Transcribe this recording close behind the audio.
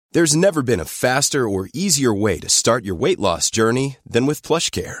There's never been a faster or easier way to start your weight loss journey than with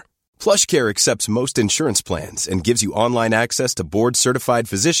PlushCare. PlushCare accepts most insurance plans and gives you online access to board-certified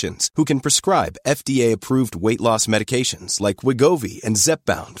physicians who can prescribe FDA-approved weight loss medications like Wegovy and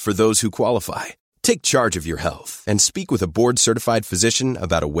Zepbound for those who qualify. Take charge of your health and speak with a board-certified physician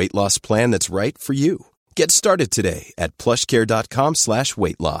about a weight loss plan that's right for you. Get started today at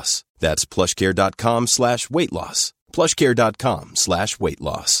plushcare.com/weight loss. That's plushcare.com/weight loss. plushcare.com/weight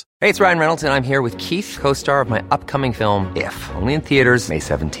loss. Hey, it's Ryan Reynolds, and I'm here with Keith, co-star of my upcoming film, If, only in theaters May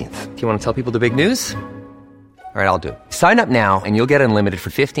 17th. Do you want to tell people the big news? All right, I'll do it. Sign up now and you'll get unlimited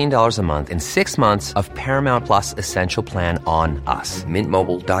for $15 a month and 6 months of Paramount Plus Essential Plan on us.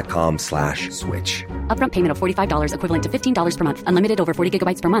 MintMobile.com/switch. Upfront payment of $45 equivalent to $15 per month. Unlimited over 40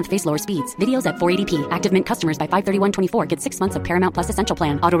 gigabytes per month. Face lower speeds. Videos at 480p. Active Mint customers by 531.24 get 6 months of Paramount Plus Essential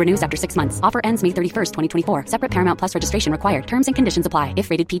Plan. Auto renews after 6 months. Offer ends May 31st, 2024. Separate Paramount Plus registration required. Terms and conditions apply if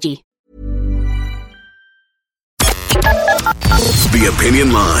rated PG. The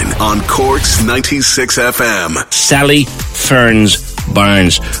Opinion Line on Cork's 96 FM. Sally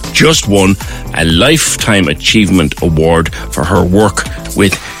Ferns-Barnes just won a Lifetime Achievement Award for her work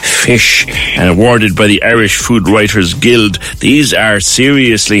with fish, and awarded by the Irish Food Writers Guild. These are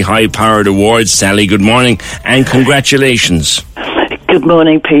seriously high-powered awards, Sally. Good morning and congratulations. Good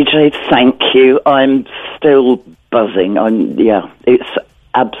morning, PJ. Thank you. I'm still buzzing. It's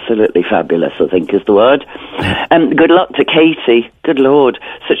absolutely fabulous, I think is the word. And good luck to Katie. Good Lord,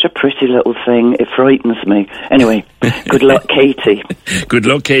 such a pretty little thing. It frightens me. Anyway, good luck, Katie. Good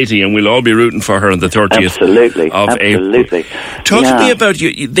luck, Katie, and we'll all be rooting for her on the 30th of April. Talk to me about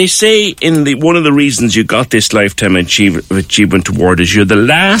you. They say one of the reasons you got this Lifetime Achievement Award is you're the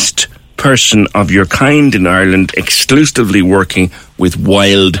last person of your kind in Ireland exclusively working with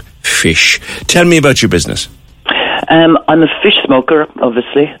wild fish. Tell me about your business. I'm a fish smoker,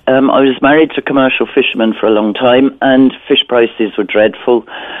 obviously. I was married to commercial fishermen for a long time, and fish prices were dreadful.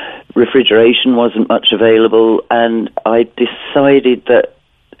 Refrigeration wasn't much available, and I decided that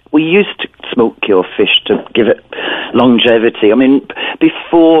we used to smoke your fish to give it longevity. I mean,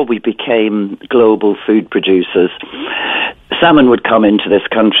 before we became global food producers, salmon would come into this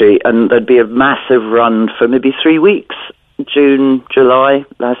country, and there'd be a massive run for maybe 3 weeks. June, July,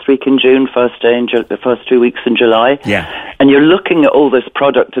 last week in June, first 2 weeks in July. Yeah. And you're looking at all this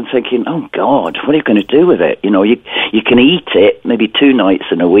product and thinking, oh God, what are you going to do with it? You know, you can eat it maybe 2 nights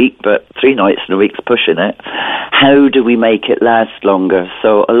in a week, but 3 nights in a week's pushing it. How do we make it last longer?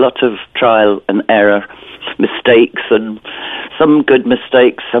 So a lot of trial and error, mistakes, and some good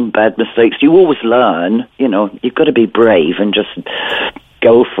mistakes, some bad mistakes. You always learn, you know, you've got to be brave and just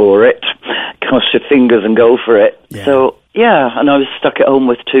go for it. Cross your fingers and go for it. Yeah. So, yeah, and I was stuck at home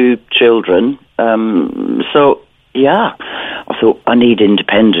with 2 children. I thought I need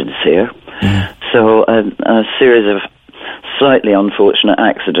independence here. Yeah. So a series of slightly unfortunate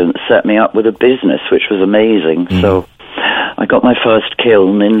accidents set me up with a business, which was amazing. So I got my first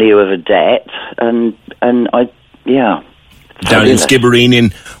kiln in lieu of a debt, and down in Skibbereen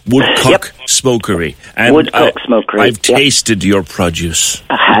in Woodcock Smokery. And Woodcock Smokery. I've tasted your produce.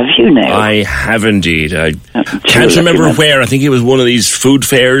 Have you now? I have indeed. I can't remember where. I think it was one of these food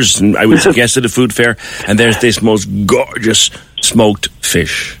fairs, and I was a guest at a food fair, and there's this most gorgeous smoked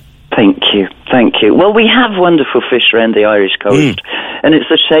fish. Thank you. Well, we have wonderful fish around the Irish coast, and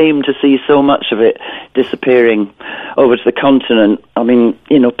it's a shame to see so much of it disappearing over to the continent. I mean,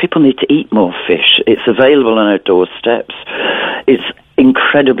 you know, people need to eat more fish. It's available on our doorsteps. It's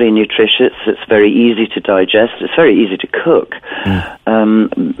incredibly nutritious. It's very easy to digest. It's very easy to cook.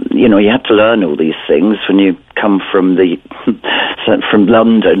 You know, you have to learn all these things when you come from from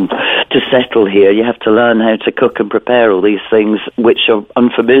London to settle here. You have to learn how to cook and prepare all these things which you're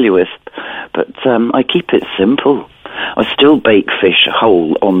unfamiliar with. But I keep it simple. I still bake fish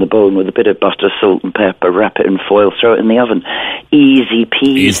whole on the bone with a bit of butter, salt and pepper, wrap it in foil, throw it in the oven. Easy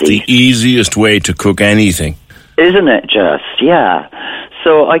peasy. It's the easiest way to cook anything. Isn't it just? Yeah.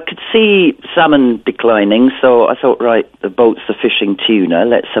 So I could see salmon declining, so I thought, right, the boats are fishing tuna,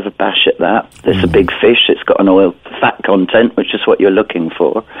 let's have a bash at that. It's a big fish, it's got an oil fat content, which is what you're looking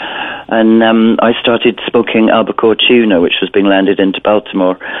for. And I started smoking albacore tuna, which was being landed into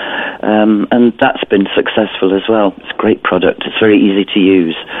Baltimore, and that's been successvel as well. It's a great product, it's very easy to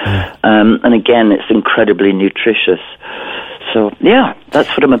use. And again, it's incredibly nutritious. So, yeah, that's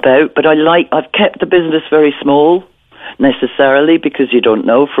what I'm about. But I've kept the business very small. necessarily, because you don't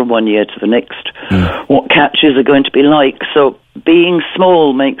know from one year to the next what catches are going to be like. So being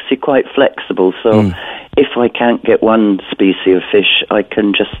small makes you quite flexible. So if I can't get one species of fish, I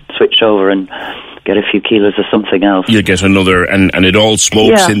can just switch over and get a few kilos of something else. You get another, and it all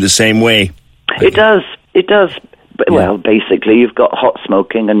smokes in the same way. It does. Well, basically, you've got hot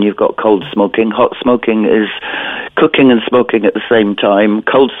smoking and you've got cold smoking. Hot smoking is cooking and smoking at the same time.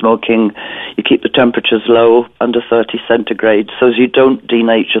 Cold smoking, you keep the temperatures low, under 30 centigrade, so as you don't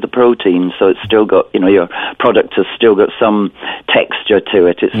denature the protein. So it's still got, your product has still got some texture to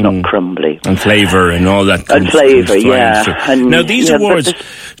it. It's not crumbly. And flavour and all that. And flavour, yeah. And now, these awards,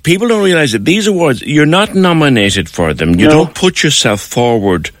 people don't realise that these awards, you're not nominated for them. You don't put yourself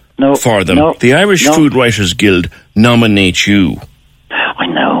forward for them. The Irish Food Writers Guild nominates you. I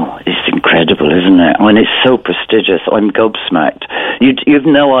know. It's incredible, isn't it? I mean, it's so prestigious. I'm gobsmacked. You've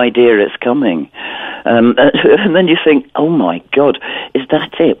no idea it's coming. And then you think, oh my God, is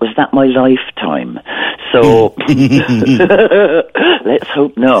that it? Was that my lifetime? So let's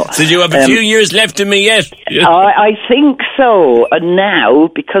hope not. So you have a few years left in me yet? I think so. And now,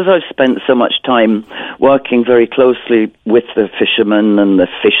 because I've spent so much time working very closely with the fishermen and the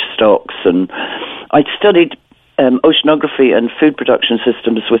fish stocks, and I studied oceanography and food production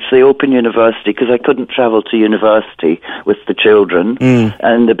systems with the Open University, because I couldn't travel to university with the children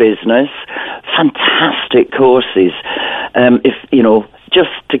and the business. Fantastic courses. Just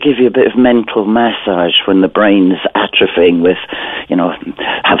to give you a bit of mental massage when the brain's atrophying with,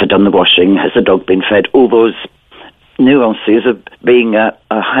 have I done the washing? Has the dog been fed? All those nuances of being a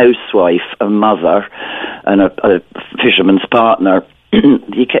housewife, a mother, and a fisherman's partner.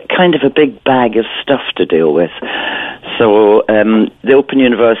 You get kind of a big bag of stuff to deal with. So the Open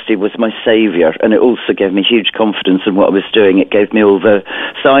University was my saviour, and it also gave me huge confidence in what I was doing. It gave me all the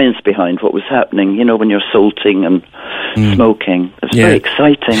science behind what was happening, when you're salting and smoking. It was very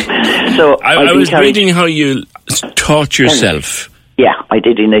exciting. So I was reading how you taught yourself. Yeah, I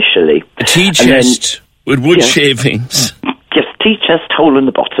did initially. A tea chest with wood shavings. Just tea chest, hole in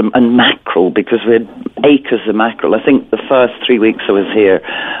the bottom, and mackerel, because we had acres of mackerel. I think the first 3 weeks I was here,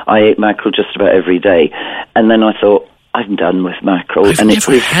 I ate mackerel just about every day. And then I thought, I'm done with mackerel. It was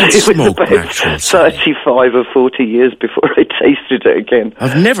about mackerel, 35 or 40 years before I tasted it again.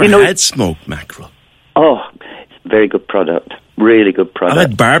 I've never had smoked mackerel. Oh, very good product. Really good product. I've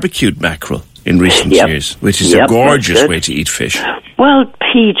had barbecued mackerel in recent years, which is a gorgeous way to eat fish. Well,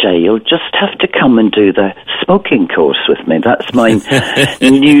 PJ, you'll just have to come and do the smoking course with me. That's my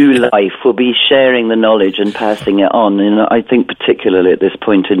new life. We'll be sharing the knowledge and passing it on. And I think particularly at this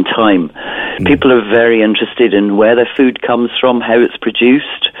point in time, people are very interested in where their food comes from, how it's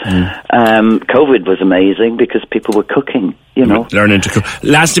produced. COVID was amazing because people were cooking, Learning to cook.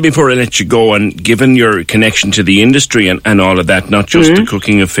 Lastly, before I let you go, and given your connection to the industry and all of that, not just the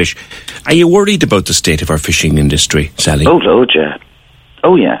cooking of fish, are you worried about the state of our fishing industry, Sally? Oh, Lord, yeah.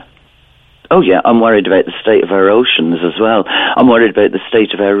 Oh, yeah. I'm worried about the state of our oceans as well. I'm worried about the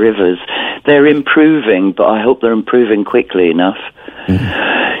state of our rivers. They're improving, but I hope they're improving quickly enough.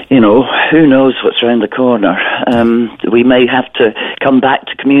 Who knows what's around the corner. We may have to come back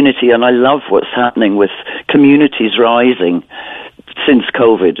to community, and I love what's happening with communities rising since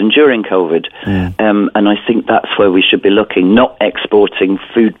COVID and during COVID. And I think that's where we should be looking, not exporting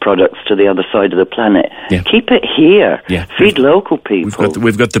food products to the other side of the planet. Yeah. Keep it here. Yeah. Feed local people.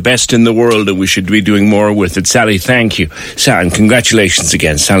 We've got the best in the world, and we should be doing more with it. Sally, thank you. And congratulations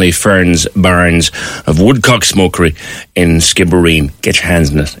again. Sally Ferns Barnes of Woodcock Smokery in Skibbereen. Get your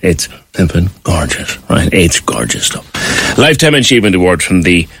hands in it. It's simply gorgeous, right? It's gorgeous stuff. Lifetime Achievement Award from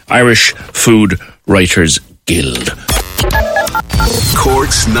the Irish Food Writers Guild.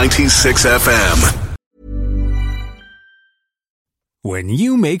 Cork's 96 FM. When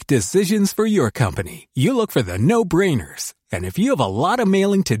you make decisions for your company, you look for the no-brainers. And if you have a lot of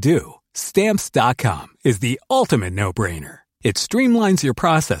mailing to do, Stamps.com is the ultimate no-brainer. It streamlines your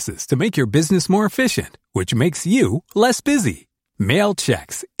processes to make your business more efficient, which makes you less busy. Mail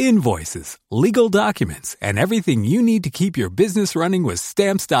checks, invoices, legal documents, and everything you need to keep your business running with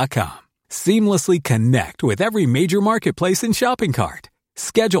Stamps.com. Seamlessly connect with every major marketplace and shopping cart.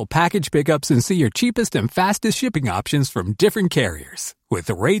 Schedule package pickups and see your cheapest and fastest shipping options from different carriers. With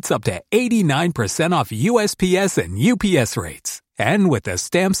rates up to 89% off USPS and UPS rates. And with the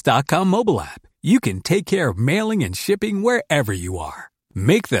Stamps.com mobile app, you can take care of mailing and shipping wherever you are.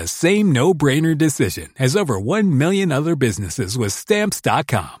 Make the same no-brainer decision as over 1 million other businesses with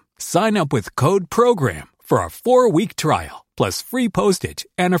Stamps.com. Sign up with code PROGRAM for a 4-week trial, plus free postage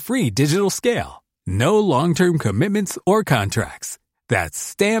and a free digital scale. No long-term commitments or contracts. That's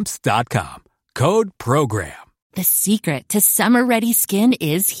Stamps.com. Code PROGRAM. The secret to summer-ready skin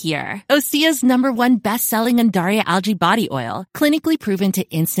is here. Osea's #1 best-selling Undaria Algae Body Oil, clinically proven to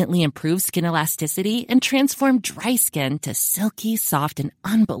instantly improve skin elasticity and transform dry skin to silky, soft, and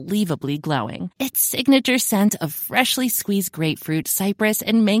unbelievably glowing. Its signature scent of freshly squeezed grapefruit, cypress,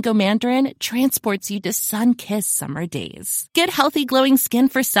 and mango mandarin transports you to sun-kissed summer days. Get healthy, glowing skin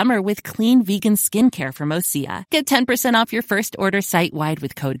for summer with clean vegan skincare from Osea. Get 10% off your first order site-wide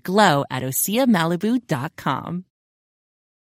with code GLOW at OseaMalibu.com.